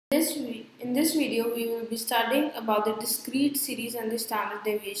In this video, we will be studying about the discrete series and the standard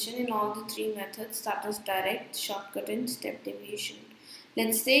deviation in all the three methods, that is direct, shortcut and step deviation.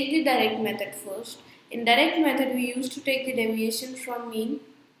 Let's take the direct method first. In direct method, we used to take the deviation from mean.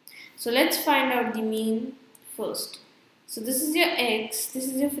 So let's find out the mean first. So this is your x, this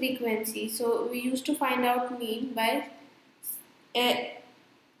is your frequency. So we used to find out mean by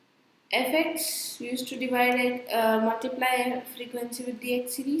fx. We used to divide multiply frequency with the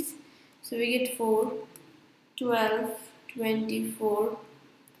x series. So we get 4, 12, 24,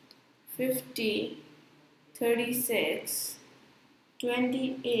 50, 36,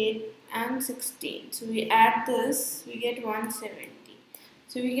 28 and 16. So we add this, we get 170.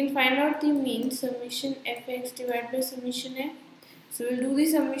 So we can find out the mean summation fx divided by summation f. So we'll do the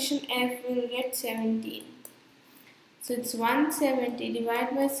summation f, we'll get 17. So it's 170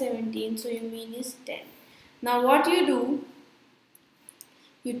 divided by 17, so your mean is 10. Now what you do,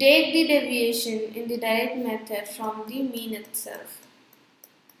 you take the deviation in the direct method from the mean itself,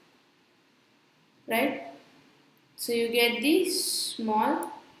 right? So you get the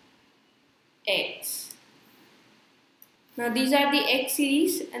small x. Now these are the x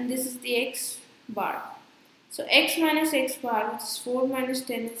series and this is the x bar. So x minus x bar, which is 4 minus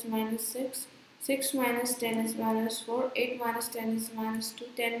 10 is minus 6, 6 minus 10 is minus 4, 8 minus 10 is minus 2,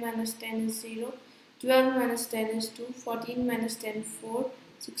 10 minus 10 is 0, 12 minus 10 is 2, 14 minus 10 4,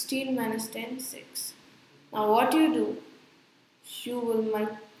 16 minus 10 6. Now what you do, you will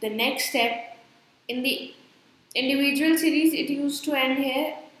the next step in the individual series, it used to end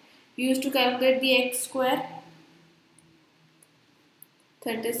here. You used to calculate the x square,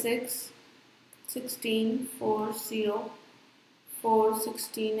 36, 16, 4, 0, 4,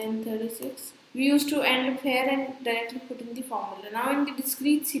 16 and 36. We used to end up here and directly put in the formula. Now in the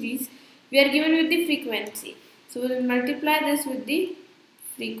discrete series, we are given with the frequency. So we will multiply this with the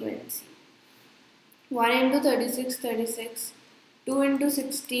frequency. 1 into 36, 36. 2 into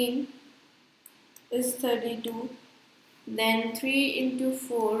 16 is 32. Then 3 into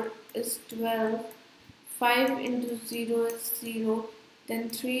 4 is 12. 5 into 0 is 0. Then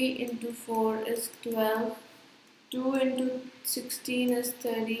 3 into 4 is 12. 2 into 16 is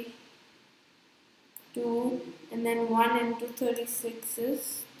 32. And then 1 into 36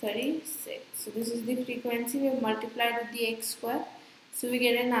 is 36. So this is the frequency. We have multiplied with the x square. So we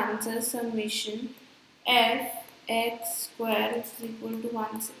get an answer, summation f x square is equal to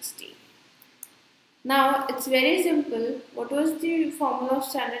 160. Now it's very simple. What was the formula of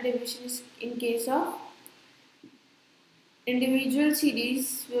standard deviation in case of individual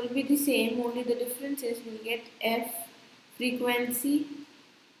series will be the same, only the difference is we'll get f frequency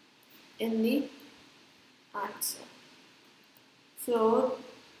in the answer. So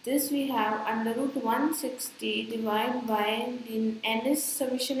this we have under root 160 divided by the n is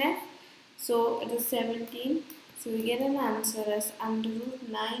summation f, so it is 17. So we get an answer as under root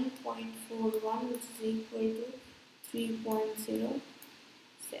 9.41, which is equal to 3.07.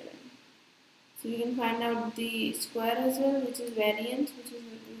 So we can find out the square as well, which is variance, which is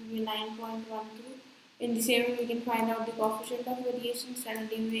will be 9.12. In the same way, we can find out the coefficient of variation,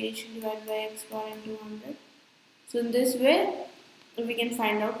 standard deviation divided by x bar into 100. So in this way, we can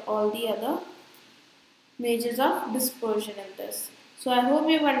find out all the other measures of dispersion in this. So I hope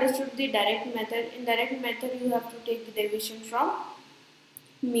you have understood the direct method. In direct method, you have to take the deviation from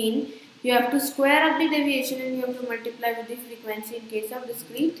mean. You have to square up the deviation and you have to multiply with the frequency in case of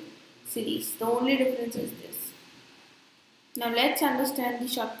discrete series. The only difference is this. Now let's understand the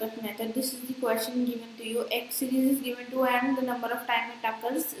shortcut method. This is the question given to you. X series is given to you and the number of time it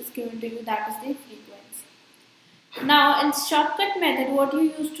occurs is given to you, that is the frequency. Now in shortcut method, what you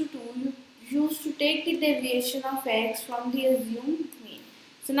used to do, you used to take the deviation of x from the assumed mean.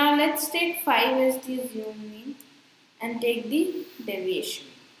 So now let's take 5 as the assumed mean and take the deviation.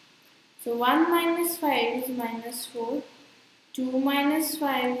 So 1 minus 5 is minus 4, 2 minus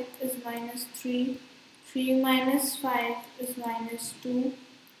 5 is minus 3, 3 minus 5 is minus 2,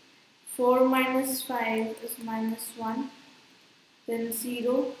 4 minus 5 is minus 1, then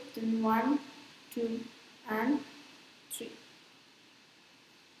 0, then 1, 2 and 3.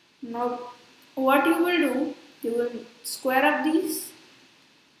 Now what you will do, you will square up these.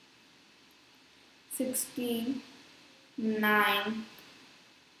 16, 9,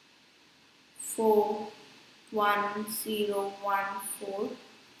 4, 1, 0, 1, 4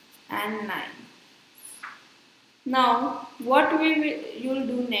 and 9. Now what you will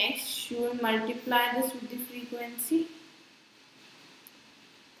do next, you will multiply this with the frequency.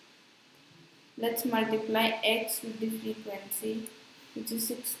 Let's multiply x with the frequency, which is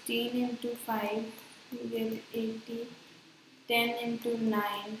 16 into 5, you get 80, 10 into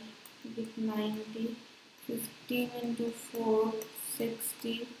 9, get 90, 15 into 4,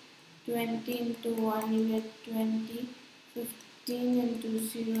 60, 20 into 1, you get 20, 15 into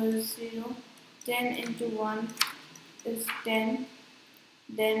 0 is 0, 10 into 1 is 10,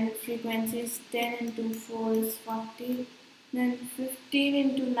 then frequency is 10 into 4 is 40, then 15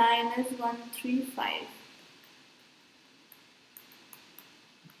 into 9 is 135.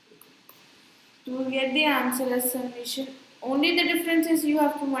 You will get the answer as summation. Only the difference is you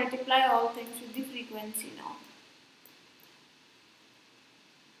have to multiply all things with the frequency now.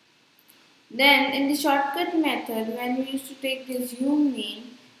 Then in the shortcut method, when we used to take the assumed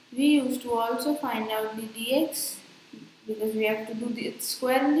mean, we used to also find out the dx, because we have to do the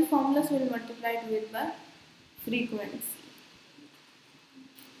square in the formula, so we will multiply to it by frequency.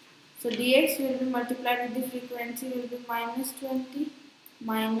 So dx will be multiplied with the frequency will be minus 20,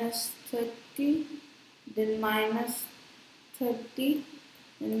 minus 30, then minus 30,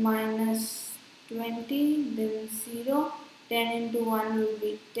 then minus 20, then 0, 10 into 1 will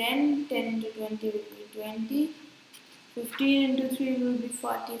be 10, 10 into 20 will be 20, 15 into 3 will be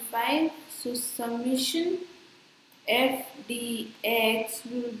 45, so summation f dx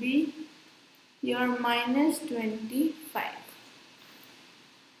will be your minus 25.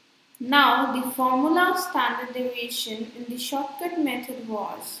 Now the formula of standard deviation in the shortcut method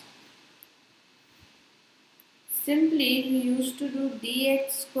was simply we used to do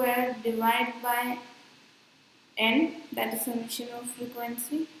dx squared divided by n, that is summation of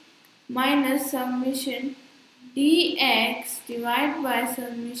frequency, minus summation dx divided by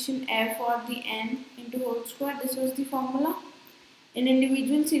summation f or the n into whole square. This was the formula in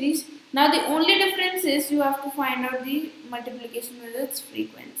individual series. Now the only difference is you have to find out the multiplication with its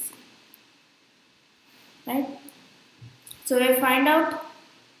frequency, right? So we find out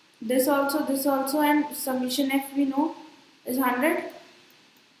this also, and summation f we know is 100.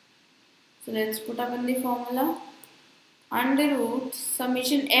 So let's put up in the formula. Under root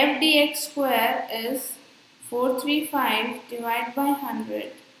summation f dx square is 435 divided by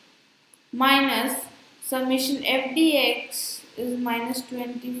 100 minus summation f dx is minus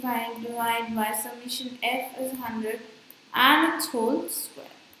 25 divided by summation f is 100 and its whole square.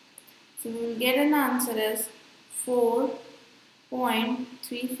 So we will get an answer as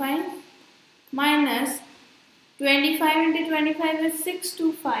 4.35 minus 25 into 25 is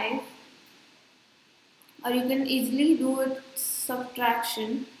 625, or you can easily do it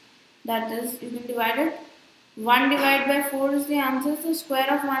subtraction, that is you can divide it. 1 divided by 4 is the answer, so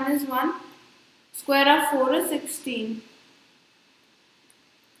square of 1 is 1, square of 4 is 16.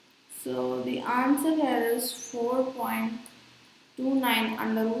 So the answer here is 4.29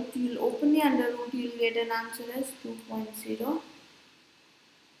 under root. You will open the under root, you will get an answer as 2.07.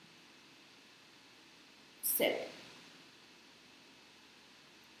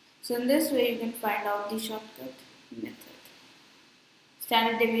 So in this way you can find out the shortcut method,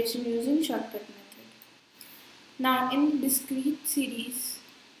 standard deviation using shortcut method. Now in discrete series,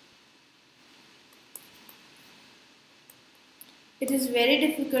 it is very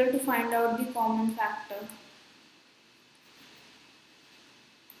difficult to find out the common factor.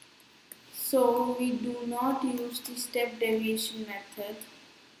 So we do not use the step deviation method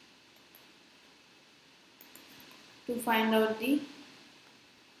to find out the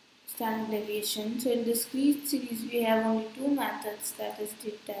standard deviation. So in discrete series we have only two methods, that is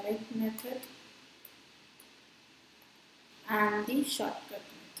the direct method and the shortcut method.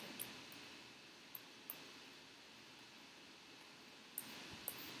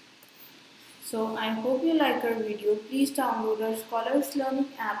 So I hope you like our video. Please download our Scholars Learning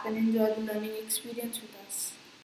app and enjoy the learning experience with us.